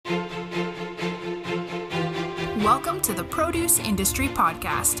Welcome to the Produce Industry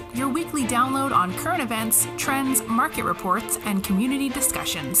Podcast, your weekly download on current events, trends, market reports, and community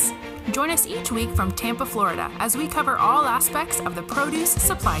discussions. Join us each week from Tampa, Florida, as we cover all aspects of the produce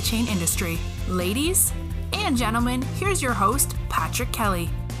supply chain industry. Ladies and gentlemen, here's your host, Patrick Kelly.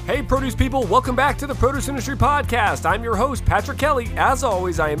 Hey, produce people, welcome back to the Produce Industry Podcast. I'm your host, Patrick Kelly. As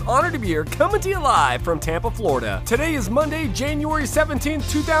always, I am honored to be here, coming to you live from Tampa, Florida. Today is Monday, January 17th,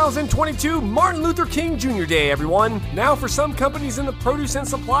 2022, Martin Luther King Jr. Day, everyone. Now, for some companies in the produce and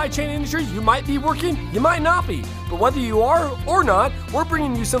supply chain industry, you might be working, you might not be. But whether you are or not, we're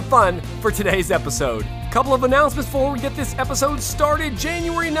bringing you some fun for today's episode. Couple of announcements before we get this episode started.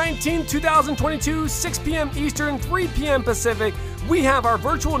 January 19th, 2022, 6 p.m. Eastern, 3 p.m. Pacific, we have our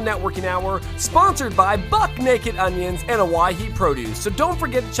virtual networking hour sponsored by Buck Naked Onions and Hawaii Produce. So don't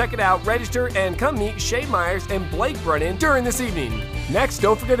forget to check it out, register, and come meet Shay Myers and Blake Brennan during this evening. Next,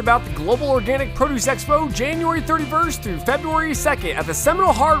 don't forget about the Global Organic Produce Expo, January 31st through February 2nd at the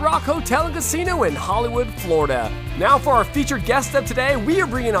Seminole Hard Rock Hotel and Casino in Hollywood, Florida. Now for our featured guest of today, we are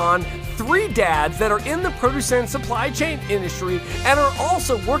bringing on 3 dads that are in the produce and supply chain industry and are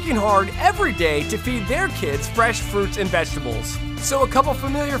also working hard every day to feed their kids fresh fruits and vegetables. So a couple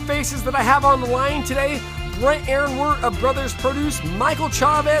familiar faces that I have on the line today: Brent Aaronworth of Brothers Produce, Michael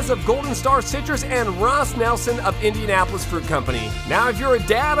Chavez of Golden Star Citrus, and Ross Nelson of Indianapolis Fruit Company. Now, if you're a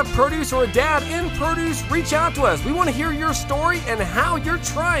dad of produce or a dad in produce, reach out to us. We want to hear your story and how you're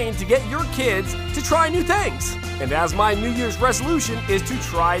trying to get your kids to try new things. And as my New Year's resolution is to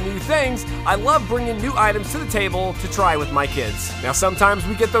try new things, I love bringing new items to the table to try with my kids. Now, sometimes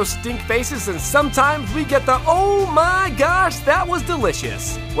we get those stink faces, and sometimes we get the, oh my gosh, that was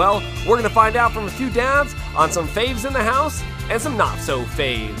delicious. Well, we're going to find out from a few dads on some faves in the house and some not so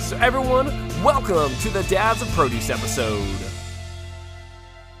faves. So everyone, welcome to the Dads of Produce episode.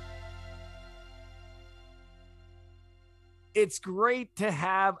 It's great to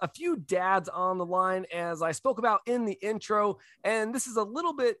have a few dads on the line, as I spoke about in the intro, and this is a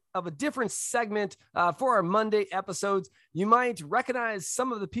little bit of a different segment for our Monday episodes. You might recognize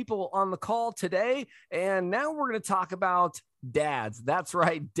some of the people on the call today, and now we're going to talk about dads. That's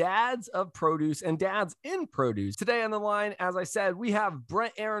right, dads of produce and dads in produce. Today on the line, as I said, we have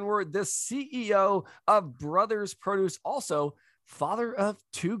Brent Aaronworth, the CEO of Brothers Produce, also father of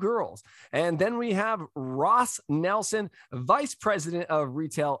 2 girls. And then we have Ross Nelson, Vice President of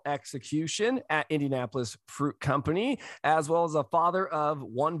Retail Execution at Indianapolis Fruit Company, as well as a father of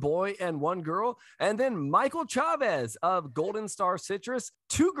 1 boy and 1 girl. And then Michael Chavez of Golden Star Citrus,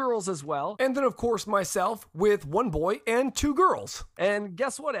 2 girls as well. And then, of course, myself with 1 boy and 2 girls. And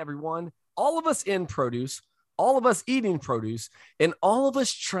guess what, everyone? All of us in produce, all of us eating produce, and all of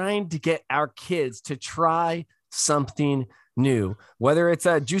us trying to get our kids to try something new, whether it's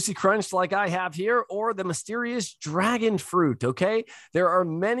a juicy crunch like I have here or the mysterious dragon fruit. Okay, there are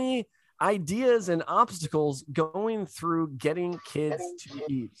many ideas and obstacles going through getting kids to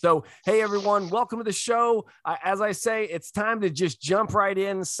eat. So, hey everyone, welcome to the show. As I say, it's time to just jump right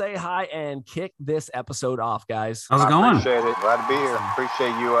in, say hi, and kick this episode off, guys. How's it going? Appreciate it. Glad to be here.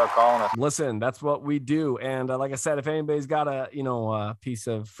 Appreciate you calling us. Listen, that's what we do. And like I said, if anybody's got a piece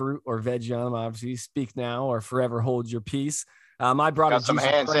of fruit or veggie on them, obviously speak now or forever hold your peace. I brought some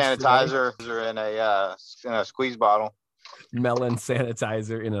hand sanitizer in a squeeze bottle. Melon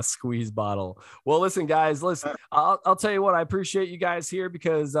sanitizer in a squeeze bottle. Well, listen, guys, I'll tell you what, I appreciate you guys here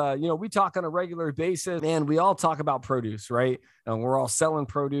because, we talk on a regular basis and we all talk about produce, right? And we're all selling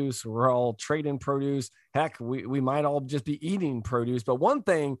produce. We're all trading produce. Heck, we might all just be eating produce. But one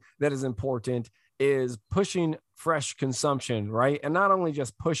thing that is important is pushing fresh consumption, right? And not only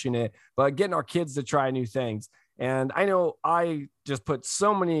just pushing it, but getting our kids to try new things. And I know I just put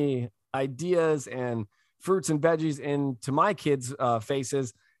so many ideas and fruits and veggies into my kids'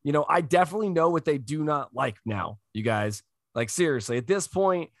 faces. I definitely know what they do not like now, you guys. Like, seriously, at this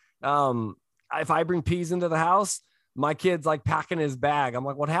point, if I bring peas into the house, my kid's like packing his bag. I'm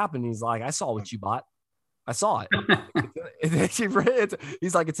like, what happened? He's like, I saw what you bought. I saw it.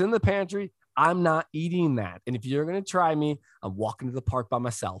 He's like, it's in the pantry. I'm not eating that. And if you're going to try me, I'm walking to the park by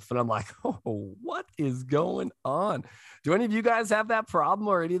myself. And I'm like, oh, what is going on? Do any of you guys have that problem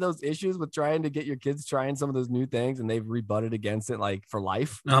or any of those issues with trying to get your kids trying some of those new things and they've rebutted against it like for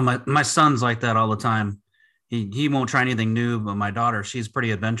life? Oh, my son's like that all the time. He won't try anything new, but my daughter, she's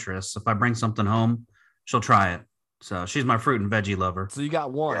pretty adventurous. If I bring something home, she'll try it. So she's my fruit and veggie lover. So you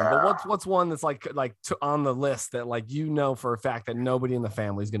got one, but what's one that's like on the list that for a fact that nobody in the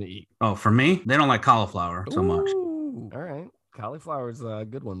family is going to eat? Oh, for me, they don't like cauliflower so much. All right. Cauliflower is a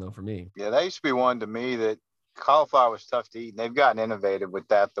good one though for me. Yeah, that used to be one to me that cauliflower was tough to eat. And they've gotten innovative with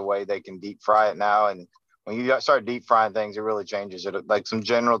that, the way they can deep fry it now. And when you start deep frying things, it really changes it. Like some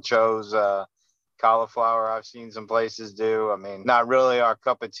General Cho's cauliflower, I've seen some places do. I mean, not really our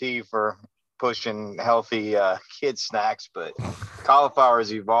cup of tea for pushing healthy kid snacks, but cauliflower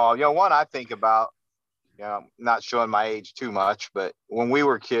has evolved. You know, one I think about, you know, not showing my age too much, but when we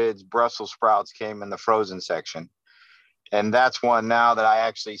were kids, Brussels sprouts came in the frozen section. And that's one now that I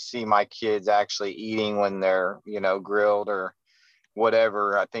actually see my kids actually eating when they're, you know, grilled or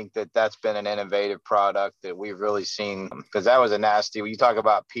whatever. I think that that's been an innovative product that we've really seen, because that was a nasty, when you talk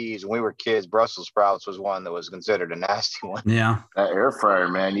about peas, when we were kids, Brussels sprouts was one that was considered a nasty one. Yeah. That air fryer,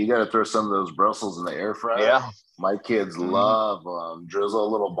 man, you got to throw some of those Brussels in the air fryer. Yeah. My kids love drizzle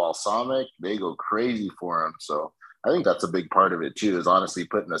a little balsamic. They go crazy for them. So I think that's a big part of it too, is honestly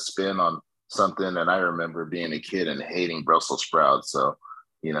putting a spin on something. And I remember being a kid and hating Brussels sprouts. So,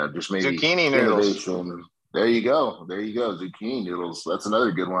 you know, just maybe zucchini noodles. There you go. Zucchini noodles. That's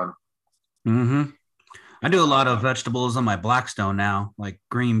another good one. Mm-hmm. I do a lot of vegetables on my Blackstone now, like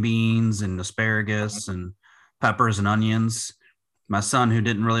green beans and asparagus and peppers and onions. My son, who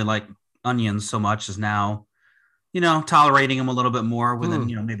didn't really like onions so much, is now, you know, tolerating them a little bit more within,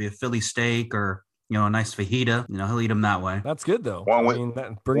 you know, maybe a Philly steak or, you know, a nice fajita. You know, he'll eat them that way. That's good though.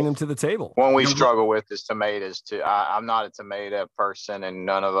 Bringing them to the table. One we struggle with is tomatoes too. I'm not a tomato person, and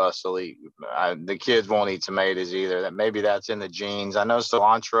none of us will eat. The kids won't eat tomatoes either. Maybe that's in the genes. I know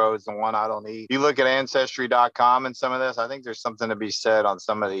cilantro is the one I don't eat. You look at Ancestry.com and some of this, I think there's something to be said on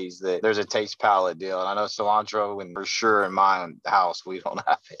some of these that there's a taste palette deal. And I know cilantro, and for sure in my house, we don't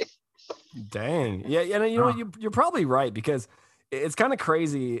have it. Dang. Yeah. You know, you're probably right, because it's kind of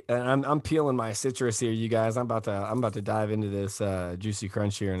crazy, and I'm peeling my citrus here, you guys. I'm about to dive into this juicy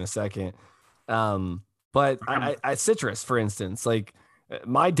crunch here in a second. But I citrus, for instance, like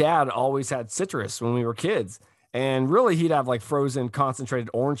my dad always had citrus when we were kids, and really he'd have like frozen concentrated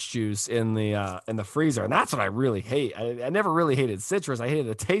orange juice in the freezer, and that's what I really hate. I never really hated citrus. I hated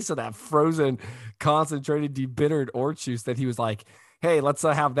the taste of that frozen concentrated debittered orange juice that he was like, hey, let's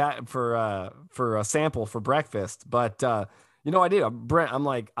have that for a sample for breakfast. But you know, I do. Brent, I'm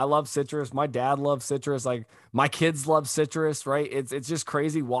like, I love citrus. My dad loves citrus. Like my kids love citrus, right? It's just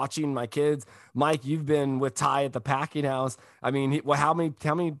crazy watching my kids. Mike, you've been with Ty at the packing house. I mean, how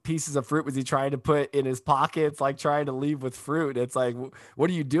many pieces of fruit was he trying to put in his pockets, like trying to leave with fruit? It's like, what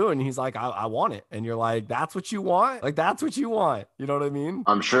are you doing? He's like, I want it. And you're like, that's what you want? Like, that's what you want. You know what I mean?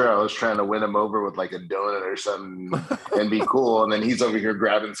 I'm sure I was trying to win him over with like a donut or something and be cool. And then he's over here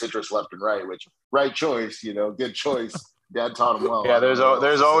grabbing citrus left and right, which right choice, you know, good choice. Dad taught him well. Yeah, there's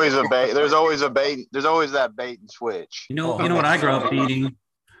always a bait. There's always that bait and switch. You know what I grew up eating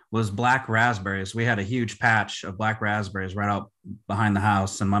was black raspberries. We had a huge patch of black raspberries right out behind the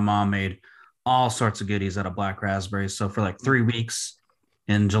house, and my mom made all sorts of goodies out of black raspberries. So for like 3 weeks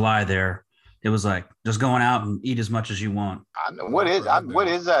in July there, it was like just going out and eat as much as you want. What is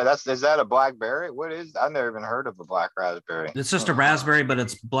that? Is that a blackberry? I've never even heard of a black raspberry. It's just a raspberry, but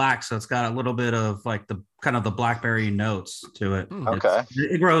it's black, so it's got a little bit of like the kind of the blackberry notes to it. Okay.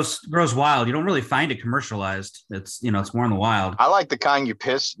 It grows wild. You don't really find it commercialized. It's, you know, it's more in the wild. I like the kind you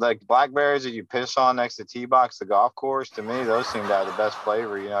piss, like blackberries that you piss on next to tee box, the golf course. To me, those seem to have the best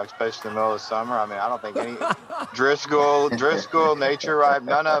flavor, you know, especially in the middle of summer. I mean, I don't think any Driscoll, Nature Ripe,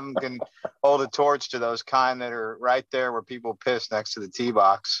 none of them can hold a torch to those kind that are right there where people piss next to the tee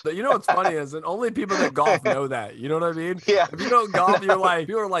box. You know what's funny is that only people that golf know that. You know what I mean? Yeah. If you don't golf, you're like,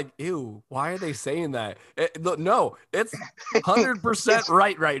 people are like, ew, why are they saying that? No, it's 100%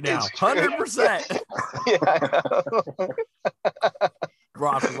 right now. 100%. Yeah, I know.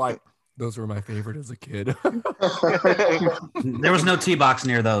 Ross was like, those were my favorite as a kid. There was no tee box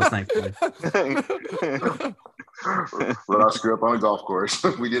near those, thankfully. Let us grew up on a golf course.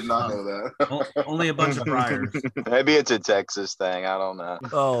 We did not know that. Only a bunch of briars. Maybe it's a Texas thing. I don't know.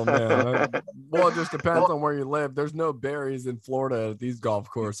 Oh, man. Well, it just depends on where you live. There's no berries in Florida at these golf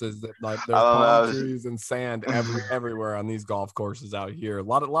courses. Like there's palm trees and sand everywhere on these golf courses out here. A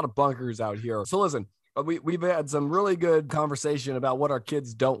lot of bunkers out here. So listen, we've had some really good conversation about what our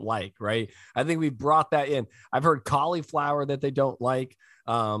kids don't like, right? I think we brought that in. I've heard cauliflower that they don't like.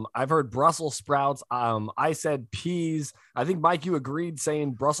 I've heard Brussels sprouts. I said peas. I think, Mike, you agreed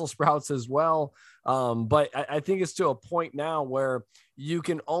saying Brussels sprouts as well. But I think it's to a point now where you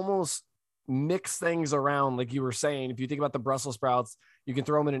can almost mix things around. Like you were saying, if you think about the Brussels sprouts, you can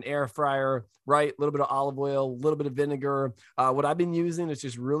throw them in an air fryer, right? A little bit of olive oil, a little bit of vinegar. What I've been using is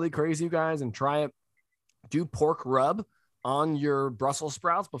just really crazy, you guys, and try it. Do pork rub on your Brussels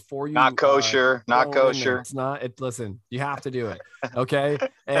sprouts before you not kosher. It's not. Listen, you have to do it, okay?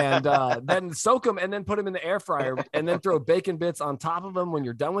 And then soak them and then put them in the air fryer and then throw bacon bits on top of them when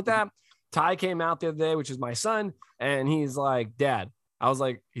you're done with that. Ty came out the other day, which is my son, and he's like, Dad, he's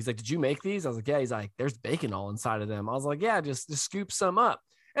like, did you make these? I was like, yeah. He's like, there's bacon all inside of them. I was like, yeah, just scoop some up.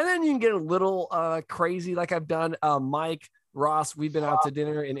 And then you can get a little crazy, like I've done. Mike, Ross, we've been out to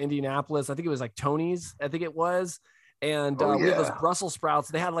dinner in Indianapolis. I think it was like Tony's, I think it was. And we had those Brussels sprouts.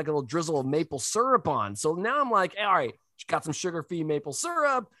 They had like a little drizzle of maple syrup on. So now I'm like, all right, got some sugar-free maple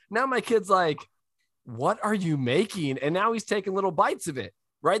syrup. Now my kid's like, what are you making? And now he's taking little bites of it,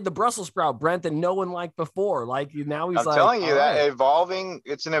 right? The Brussels sprout, Brent, that no one liked before. Like now he's I'm telling you that evolving,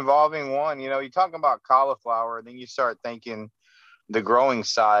 it's an evolving one. You know, you talk about cauliflower, then you start thinking the growing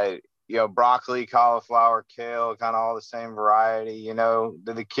side, you know, broccoli, cauliflower, kale, kind of all the same variety. You know,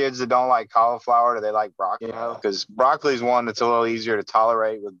 do the kids that don't like cauliflower, do they like broccoli? You know, because broccoli is one that's a little easier to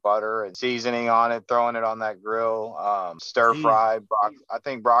tolerate with butter and seasoning on it, throwing it on that grill, stir fry. I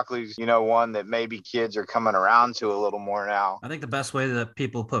think broccoli's, you know, one that maybe kids are coming around to a little more now. I think the best way that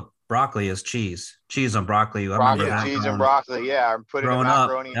people put broccoli is cheese on broccoli. Cheese and broccoli. Yeah. Put it in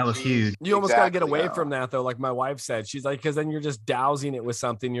macaroni. That was huge. You almost got to get away from that though. Like my wife said, she's like, because then you're just dousing it with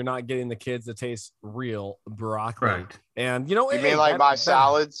something. You're not getting the kids to taste real broccoli. Right. And you know, you mean like my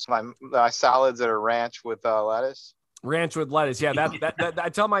salads, my salads that are ranch with lettuce? Ranch with lettuce. Yeah. That I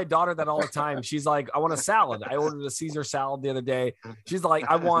tell my daughter that all the time. She's like, I want a salad. I ordered a Caesar salad the other day. She's like,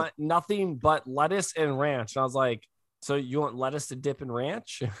 I want nothing but lettuce and ranch. And I was like, so you want lettuce to dip in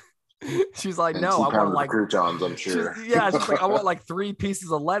ranch? She's like, no, I want like croutons, I'm sure. She's like, I want like 3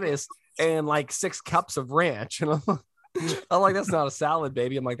 pieces of lettuce and like 6 cups of ranch. And I'm like, that's not a salad,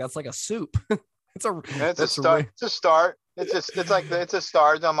 baby. I'm like, that's like a soup. It's a start. It's a start. It's a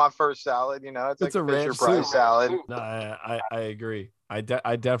start on my first salad. You know, it's like a Fisher Price salad. No, I agree. I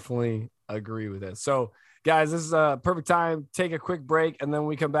definitely agree with it. So, guys, this is a perfect time. Take a quick break, and then when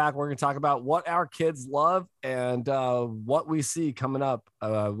we come back, we're going to talk about what our kids love and what we see coming up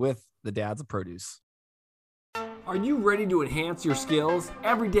with the Dads of Produce. Are you ready to enhance your skills?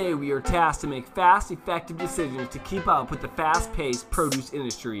 Every day we are tasked to make fast, effective decisions to keep up with the fast-paced produce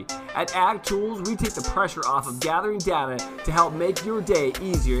industry. At Ag Tools, we take the pressure off of gathering data to help make your day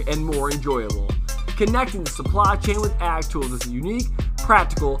easier and more enjoyable. Connecting the supply chain with Ag Tools is unique,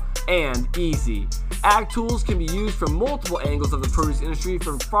 practical, and easy. Ag Tools can be used from multiple angles of the produce industry,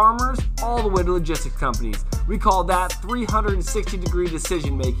 from farmers all the way to logistics companies. We call that 360-degree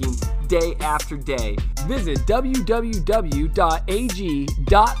decision making day after day. Visit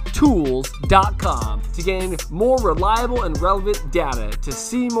www.ag.tools.com to gain more reliable and relevant data to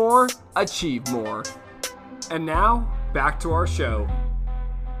see more, achieve more. And now, back to our show.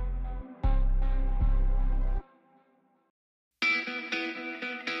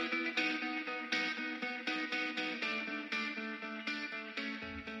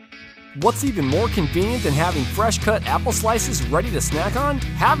 What's even more convenient than having fresh-cut apple slices ready to snack on?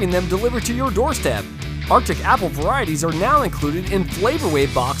 Having them delivered to your doorstep. Arctic apple varieties are now included in Flavor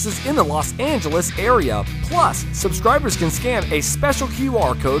Wave boxes in the Los Angeles area. Plus, subscribers can scan a special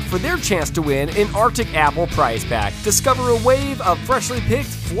QR code for their chance to win an Arctic apple prize pack. Discover a wave of freshly picked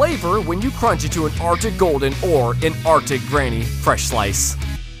flavor when you crunch into an Arctic Golden or an Arctic Granny fresh slice.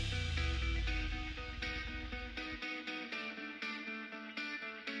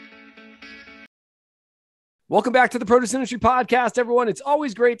 Welcome back to the Produce Industry Podcast, everyone. It's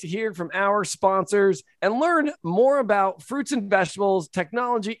always great to hear from our sponsors and learn more about fruits and vegetables,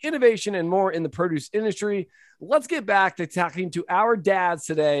 technology, innovation, and more in the produce industry. Let's get back to talking to our dads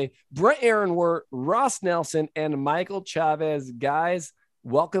today, Brent Aaronworth, Ross Nelson, and Michael Chavez. Guys,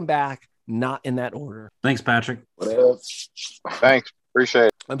 welcome back. Not in that order. Thanks, Patrick. Thanks. Appreciate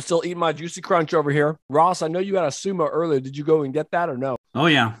it. I'm still eating my Juicy Crunch over here. Ross, I know you had a sumo earlier. Did you go and get that or no? Oh,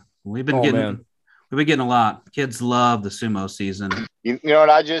 yeah. We've been getting a lot. Kids love the sumo season. You know what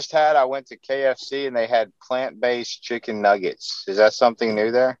I just had? I went to KFC and they had plant-based chicken nuggets. Is that something new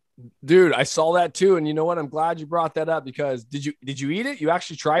there? Dude, I saw that too. And you know what? I'm glad you brought that up because did you eat it? You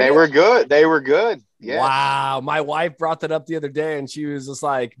actually tried it? They were good. They were good. Yeah. Wow. My wife brought that up the other day and she was just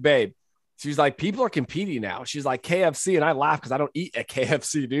like, babe, she's like, people are competing now. She's like, KFC. And I laugh because I don't eat at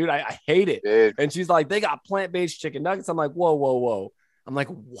KFC, dude. I hate it. Dude. And she's like, they got plant-based chicken nuggets. I'm like, whoa. I'm like,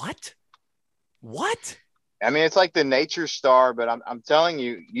 what? I mean, it's like the nature star, but I'm telling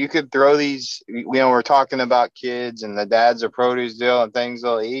you, you could throw these, we're talking about kids and the Dads of Produce deal and things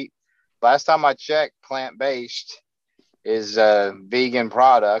they'll eat. Last time I checked, plant-based is a vegan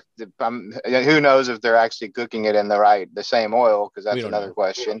product. Who knows if they're actually cooking it in the same oil, because that's another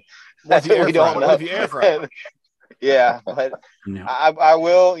question. We don't know. Air fry? Yeah, but no. I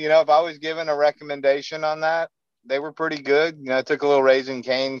will, if I was given a recommendation on that, they were pretty good. You know, I took a little Raising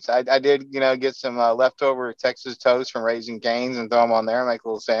Cane's. I did, you know, get some leftover Texas toast from Raising Cane's and throw them on there, make a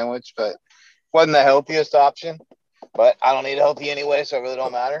little sandwich. But wasn't the healthiest option. But I don't eat healthy anyway, so it really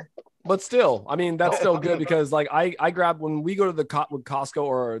don't matter. But still, I mean, that's still good because like I grab when we go to the Costco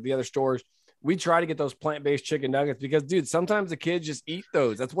or the other stores, we try to get those plant-based chicken nuggets because, dude, sometimes the kids just eat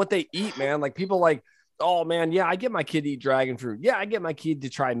those. That's what they eat, man. Like people like, oh man, yeah, I get my kid to eat dragon fruit. Yeah, I get my kid to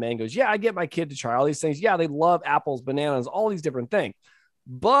try mangoes. Yeah, I get my kid to try all these things. Yeah, they love apples, bananas, all these different things.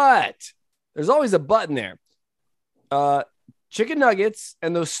 But there's always a button there. Chicken nuggets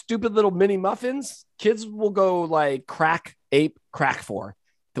and those stupid little mini muffins, kids will go like crack for.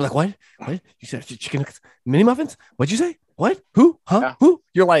 They're like, what? What? You said chicken nuggets, mini muffins? What'd you say? What? Who? Huh? Yeah. Who?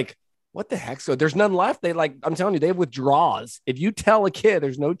 You're like, what the heck? So there's none left. They like, I'm telling you, they have withdrawals. If you tell a kid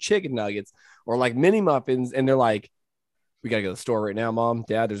there's no chicken nuggets or like mini muffins, and they're like, we got to go to the store right now, Mom,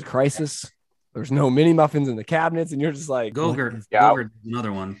 Dad, there's a crisis. There's no mini muffins in the cabinets. And you're just like, Go-Gurt. Go-Gurt,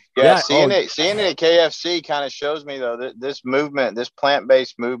 another one. Yeah. Seeing it at KFC kind of shows me though, that this movement, this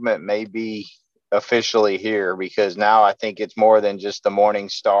plant-based movement may be officially here, because now I think it's more than just the Morning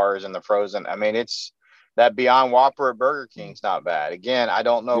Stars and the frozen. I mean, it's that Beyond Whopper at Burger King's not bad. Again, I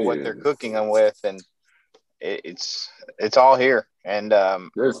don't know what they're cooking them with, and it's all here. And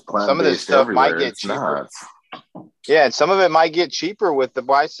some of this stuff might get cheaper. Yeah, and some of it might get cheaper with the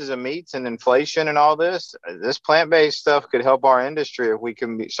prices of meats and inflation and all this. This plant-based stuff could help our industry if we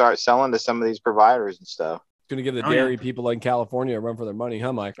can start selling to some of these providers and stuff. Going to give the dairy people in California a run for their money,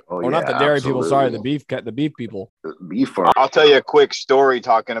 huh, Mike? Not the dairy people, sorry, the beef people. I'll tell you a quick story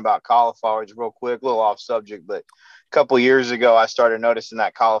talking about cauliflower. It's real quick, a little off subject, but a couple of years ago, I started noticing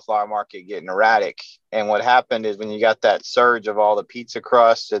that cauliflower market getting erratic. And what happened is when you got that surge of all the pizza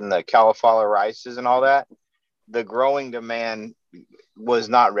crusts and the cauliflower rices and all that, the growing demand was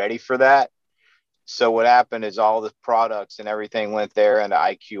not ready for that. So what happened is all the products and everything went there into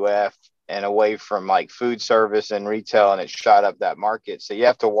IQF and away from like food service and retail, and it shot up that market. So you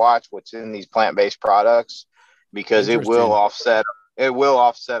have to watch what's in these plant-based products, because it will offset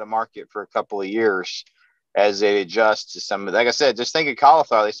a market for a couple of years as it adjusts to some of, like I said, just think of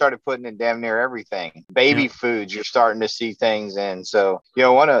cauliflower. They started putting in damn near everything. Baby foods, you're starting to see things in. So, you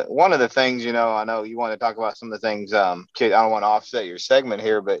know, one of the things, you know, I know you want to talk about some of the things, kid, I don't want to offset your segment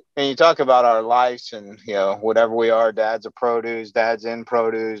here, but when you talk about our lives and, you know, whatever we are, dads of produce, dads in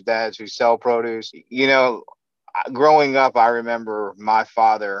produce, dads who sell produce, you know, growing up, I remember my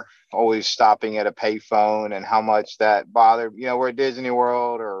father always stopping at a payphone and how much that bothered. You know, we're at Disney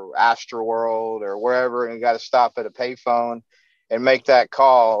World or Astro World or wherever, and you got to stop at a payphone and make that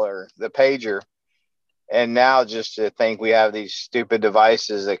call or the pager. And now just to think we have these stupid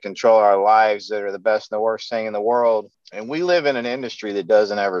devices that control our lives that are the best and the worst thing in the world. And we live in an industry that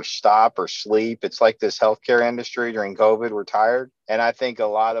doesn't ever stop or sleep. It's like this healthcare industry during COVID, we're tired. And I think a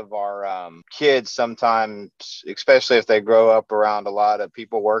lot of our kids sometimes, especially if they grow up around a lot of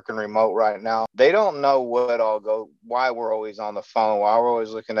people working remote right now, they don't know why we're always on the phone, why we're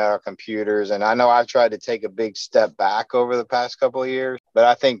always looking at our computers. And I know I've tried to take a big step back over the past couple of years, but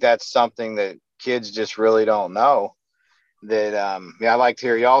I think that's something that kids just really don't know. That I like to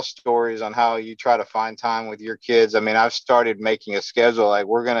hear y'all's stories on how you try to find time with your kids. I mean, I've started making a schedule, like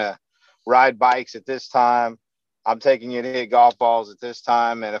we're gonna ride bikes at this time, I'm taking you to hit golf balls at this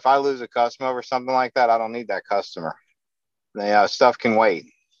time, and if I lose a customer or something like that, I don't need that customer. Stuff can wait.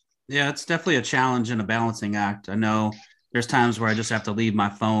 Yeah, it's definitely a challenge and a balancing act. I know there's times where I just have to leave my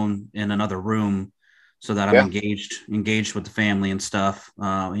phone in another room so that I'm engaged with the family and stuff.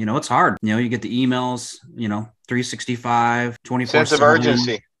 You know, it's hard. You know, you get the emails, you know, 365, 24/7. Sense of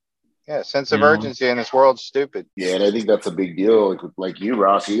urgency. Yeah, sense of urgency in this world's stupid. Yeah, and I think that's a big deal. Like you,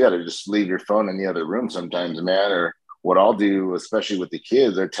 Ross, you got to just leave your phone in the other room sometimes, man. Or what I'll do, especially with the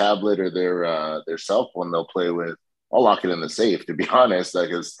kids, their tablet or their cell phone they'll play with, I'll lock it in the safe, to be honest.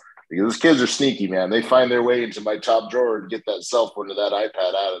 Because those kids are sneaky, man. They find their way into my top drawer and get that cell phone or that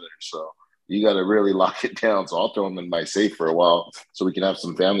iPad out of there. So you got to really lock it down. So I'll throw them in my safe for a while so we can have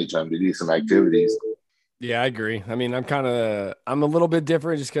some family time to do some activities. Yeah, I agree. I mean, I'm a little bit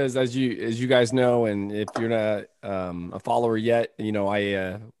different just because as you guys know, and if you're not a follower yet, you know,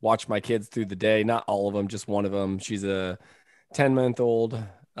 I watch my kids through the day, not all of them, just one of them. She's a 10-month-old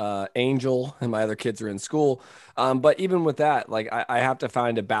Angel, and my other kids are in school. But even with that, like I have to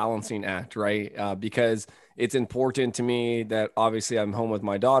find a balancing act, right? Because it's important to me that obviously I'm home with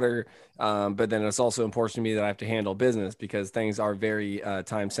my daughter, but then it's also important to me that I have to handle business because things are very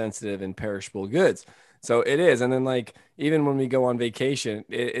time sensitive and perishable goods. So it is. And then like, even when we go on vacation,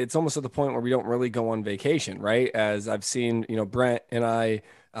 it's almost at the point where we don't really go on vacation, right? As I've seen, you know, Brent and I,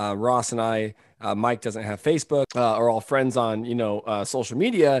 Ross and I, Mike doesn't have Facebook, are all friends on, social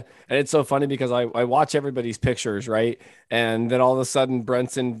media. And it's so funny because I watch everybody's pictures, right? And then all of a sudden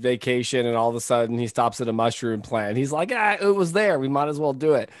Brent's in vacation and all of a sudden he stops at a mushroom plant. He's like, it was there. We might as well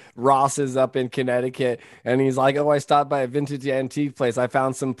do it. Ross is up in Connecticut and he's like, oh, I stopped by a vintage antique place. I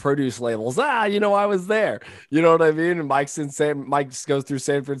found some produce labels. I was there. You know what I mean? And Mike just goes through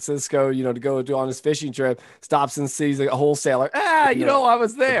San Francisco, to go on his fishing trip, stops and sees a wholesaler. I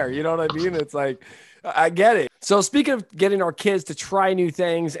was there. You know what I mean? It's like, I get it. So speaking of getting our kids to try new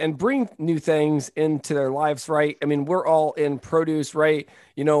things and bring new things into their lives, right? I mean, we're all in produce, right?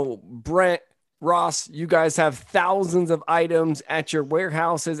 Brent, Ross, you guys have thousands of items at your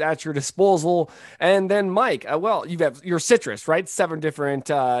warehouses, at your disposal. And then Mike, you have your citrus, right? 7 different,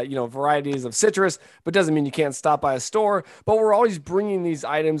 varieties of citrus, but doesn't mean you can't stop by a store. But we're always bringing these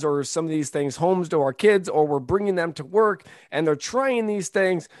items or some of these things homes to our kids, or we're bringing them to work and they're trying these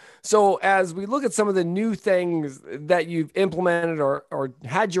things. So as we look at some of the new things that you've implemented or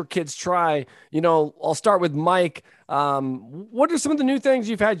had your kids try, I'll start with Mike. What are some of the new things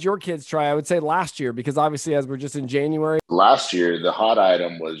you've had your kids try? I would say last year, because obviously as we're just in January. Last year, the hot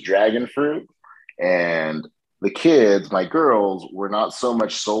item was dragon fruit, and the kids, my girls, were not so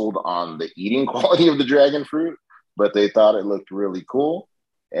much sold on the eating quality of the dragon fruit, but they thought it looked really cool.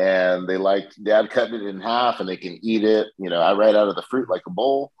 And they liked dad cutting it in half and they can eat it, right out of the fruit like a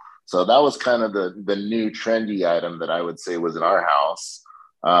bowl. So that was kind of the new trendy item that I would say was in our house.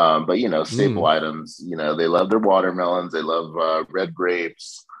 But staple items, they love their watermelons. They love red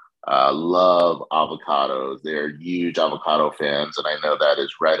grapes, love avocados. They're huge avocado fans. And I know that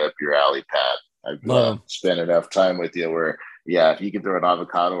is right up your alley, Pat. I've spent enough time with you where, if you can throw an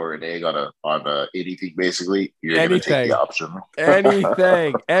avocado or an egg on anything, basically, you're going to take the option.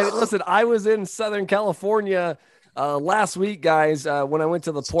 Anything. And listen, I was in Southern California last week, guys, when I went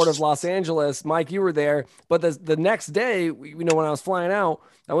to the Port of Los Angeles. Mike, you were there. But the next day, when I was flying out,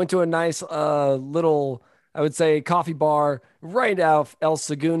 I went to a nice little, I would say, coffee bar right out El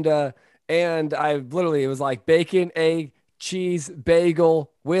Segunda. And it was like bacon, egg, cheese,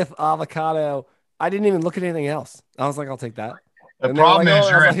 bagel with avocado. I didn't even look at anything else. I was like, I'll take that. The problem is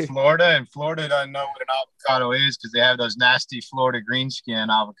you're in Florida, and Florida doesn't know what an avocado is because they have those nasty Florida green skin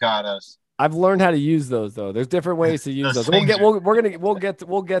avocados. I've learned how to use those though. There's different ways to use those. We'll get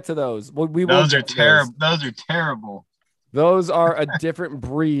to those. Those are terrible. Those are terrible. Those are a different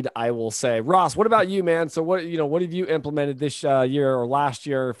breed, I will say. Ross, what about you, man? So what have you implemented this year or last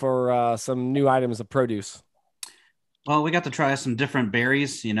year for some new items of produce? Well, we got to try some different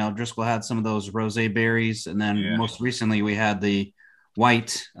berries. Driscoll had some of those rosé berries. And then most recently we had the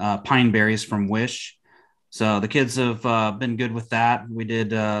white pine berries from Wish. So the kids have been good with that. We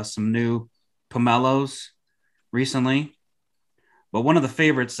did some new pomelos recently. But one of the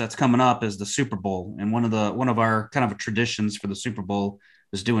favorites that's coming up is the Super Bowl. And one of our kind of traditions for the Super Bowl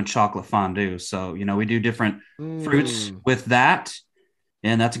is doing chocolate fondue. So, we do different fruits with that.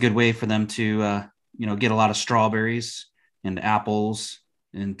 And that's a good way for them to get a lot of strawberries and apples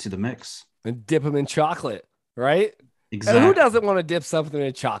into the mix. And dip them in chocolate, right? Exactly. And who doesn't want to dip something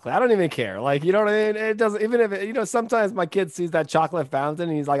in chocolate? I don't even care. Like, you know what I mean? It doesn't, even if sometimes my kid sees that chocolate fountain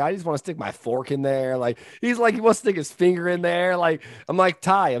and he's like, I just want to stick my fork in there. Like, he's like, he wants to stick his finger in there. Like, I'm like,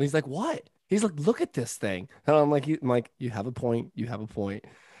 Ty. And he's like, what? He's like, look at this thing. And I'm like, you have a point. You have a point.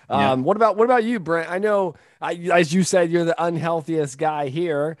 Yeah. What about you, Brent? I know, as you said, you're the unhealthiest guy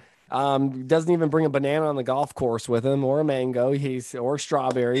here. Doesn't even bring a banana on the golf course with him or a mango. Or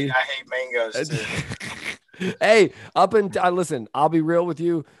strawberry. I hate mangoes too. Hey, listen, I'll be real with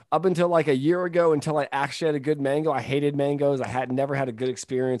you. Up until like a year ago, until I actually had a good mango, I hated mangoes. I had never had a good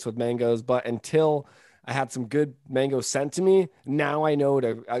experience with mangoes, but until I had some good mango sent to me, now I know what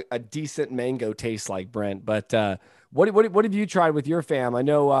a decent mango tastes like, Brent. But what have you tried with your fam? I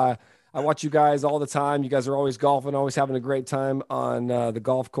know I watch you guys all the time. You guys are always golfing, always having a great time on the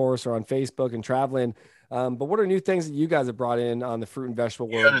golf course or on Facebook and traveling. But what are new things that you guys have brought in on the fruit and vegetable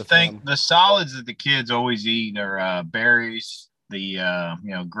world? The solids that the kids always eat are berries,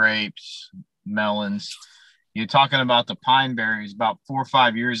 the grapes, melons. You're talking about the pine berries. About 4 or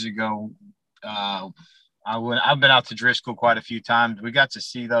 5 years ago, I've been out to Driscoll quite a few times. We got to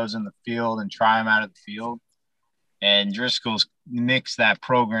see those in the field and try them out of the field. And Driscoll's nixed that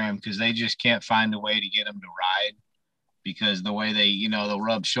program because they just can't find a way to get them to ride. Because the way they'll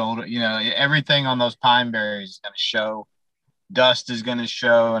rub shoulder, everything on those pine berries is going to show. Dust is going to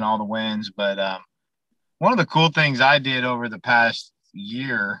show and all the winds. But one of the cool things I did over the past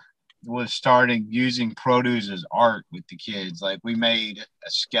year was starting using produce as art with the kids. Like we made a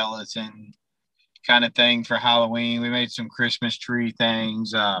skeleton kind of thing for Halloween. We made some Christmas tree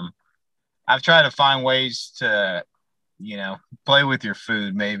things. I've tried to find ways to, play with your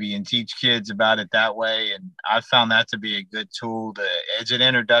food maybe and teach kids about it that way. And I found that to be a good tool as an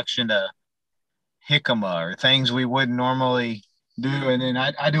introduction to jicama or things we wouldn't normally do. And then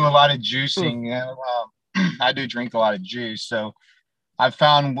I do a lot of juicing. I do drink a lot of juice. So I've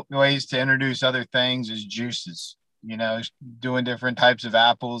found ways to introduce other things as juices, doing different types of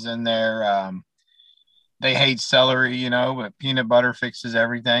apples in there. They hate celery, but peanut butter fixes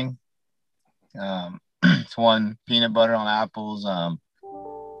everything. It's one peanut butter on apples. I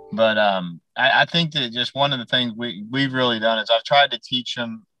think that just one of the things we've really done is I've tried to teach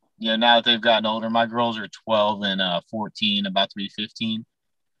them, now that they've gotten older. My girls are 12 and 14, about to be 15.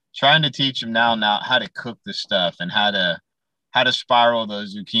 Trying to teach them now how to cook the stuff and how to spiral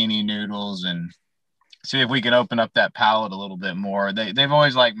those zucchini noodles and see if we can open up that palate a little bit more. They've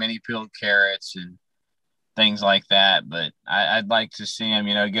always liked mini peeled carrots and things like that, but I'd like to see them,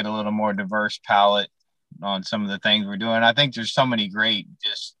 get a little more diverse palate on some of the things we're doing. I think there's so many great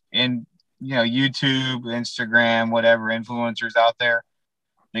just in, YouTube, Instagram, whatever influencers out there.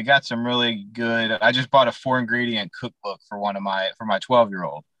 They got some really good. I just bought a 4-ingredient cookbook for my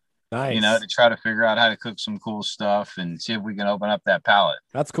 12-year-old. Nice. To try to figure out how to cook some cool stuff and see if we can open up that palate.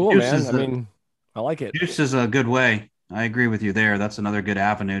 That's cool, man. I like it. Juice is a good way. I agree with you there. That's another good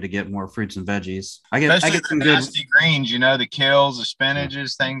avenue to get more fruits and veggies. I get some nasty greens, the kills, the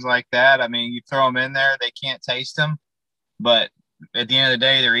spinaches, things like that. I mean, you throw them in there, they can't taste them, but at the end of the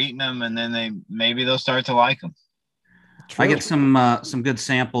day, they're eating them, and then maybe they'll start to like them. True. I get some good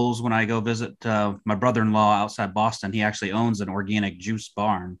samples when I go visit my brother-in-law outside Boston. He actually owns an organic juice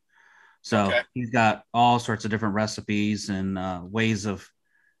barn. So He's got all sorts of different recipes and ways of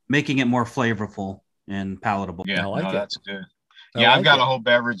making it more flavorful and palatable. Yeah, that's good. I've got a whole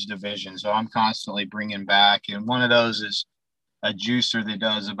beverage division, so I'm constantly bringing back. And one of those is a juicer that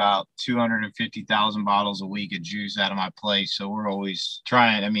does about 250,000 bottles a week of juice out of my place. So we're always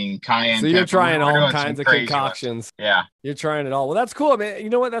trying. I mean, cayenne. So you're trying all kinds of concoctions. Ones. Yeah, you're trying it all. Well, that's cool, man. You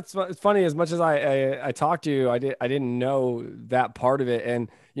know what? It's funny. As much as I talked to you, I didn't know that part of it. And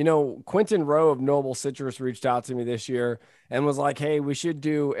Quentin Rowe of Noble Citrus reached out to me this year and was like, "Hey, we should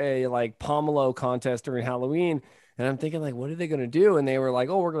do a pomelo contest during Halloween." And I'm thinking, what are they going to do? And they were like,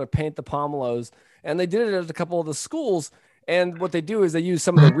 "Oh, we're going to paint the pomelos." And they did it at a couple of the schools. And what they do is they use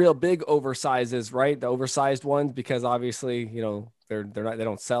some of the real big oversizes, right? The oversized ones, because obviously, they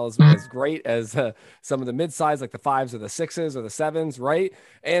don't sell as great as some of the mid-size, like the 5s or the 6s or the 7s, right?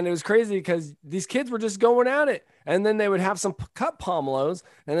 And it was crazy because these kids were just going at it. And then they would have some cut pomelos,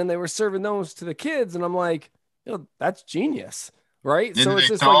 and then they were serving those to the kids. And I'm like, that's genius. Right. Did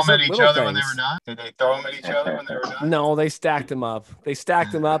they throw them at each other when they were done? Did they throw them at each other when they were done? No, they stacked them up. And they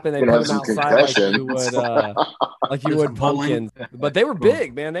put them outside like you would pumpkins. But they were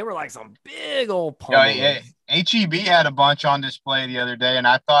big, man. They were like some big old pumpkins. HEB had a bunch on display the other day, and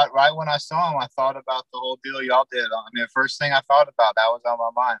I thought right when I saw them, I thought about the whole deal y'all did. I mean, the first thing I thought about that was on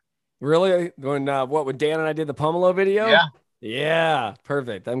my mind. Really? When Dan and I did the pomelo video? Yeah. Yeah,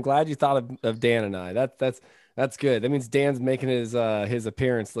 perfect. I'm glad you thought of Dan and I. That's good. That means Dan's making his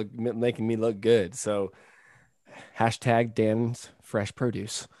appearance making me look good. So hashtag Dan's Fresh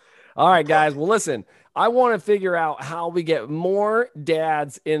Produce. All right, guys. Well, listen, I want to figure out how we get more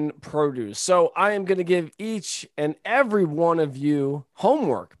dads in produce. So I am going to give each and every one of you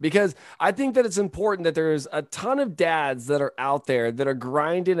homework, because I think that it's important that there's a ton of dads that are out there that are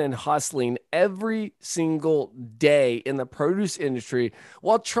grinding and hustling every single day in the produce industry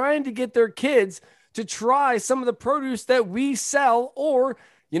while trying to get their kids to try some of the produce that we sell, or,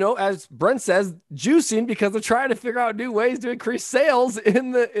 as Brent says, juicing, because they're trying to figure out new ways to increase sales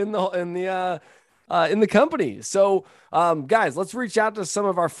in the company. So, guys, let's reach out to some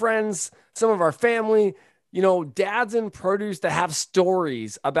of our friends, some of our family, dads in produce that have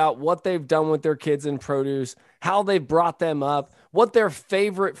stories about what they've done with their kids in produce, how they brought them up, what their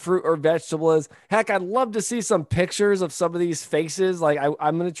favorite fruit or vegetable is. Heck, I'd love to see some pictures of some of these faces. I'm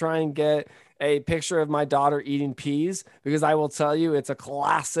going to try and get a picture of my daughter eating peas, because I will tell you, it's a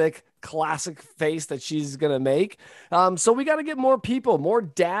classic face that she's going to make. So we got to get more people, more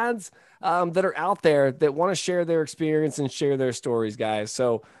dads that are out there that want to share their experience and share their stories, guys.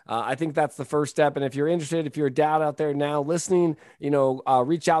 So I think that's the first step. And if you're interested, if you're a dad out there now listening,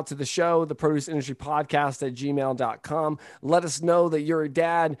 reach out to the show, the Produce Industry Podcast at gmail.com. Let us know that you're a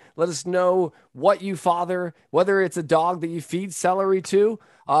dad. Let us know what you father, whether it's a dog that you feed celery to,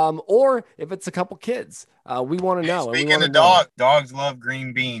 or if it's a couple kids. We want to know. Speaking of dogs love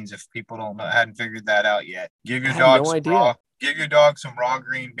green beans. If people hadn't figured that out yet, give your dog some raw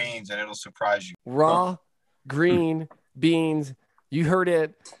green beans, and it'll surprise you. Raw green beans. You heard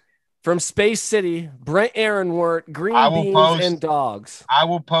it. from Space City, Brent Aaronwort, green beans and dogs. I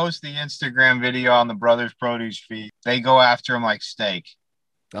will post the Instagram video on the Brothers Produce feed. They go after them like steak.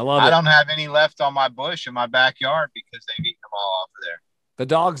 I love it. I don't have any left on my bush in my backyard because they've eaten them all off of there. The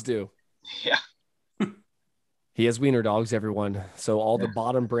dogs do. Yeah. He has wiener dogs, everyone. So all the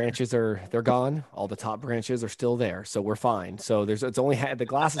bottom branches they're gone. All the top branches are still there. So we're fine. So it's only the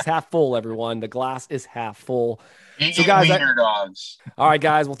glass is half full, everyone. The glass is half full. So guys, wiener dogs. All right,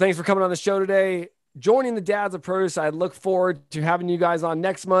 guys. Well, thanks for coming on the show today. Joining the Dads of Produce. I look forward to having you guys on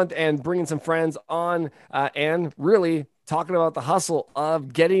next month and bringing some friends on and really talking about the hustle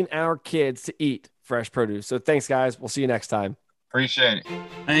of getting our kids to eat fresh produce. So thanks, guys. We'll see you next time. Appreciate it.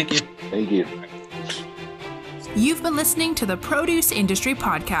 Thank you. Thank you. You've been listening to the Produce Industry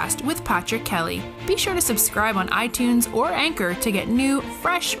Podcast with Patrick Kelly. Be sure to subscribe on iTunes or Anchor to get new,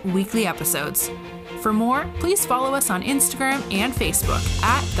 fresh weekly episodes. For more, please follow us on Instagram and Facebook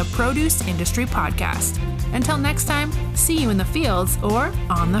at the Produce Industry Podcast. Until next time, see you in the fields or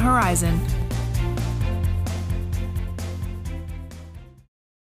on the horizon.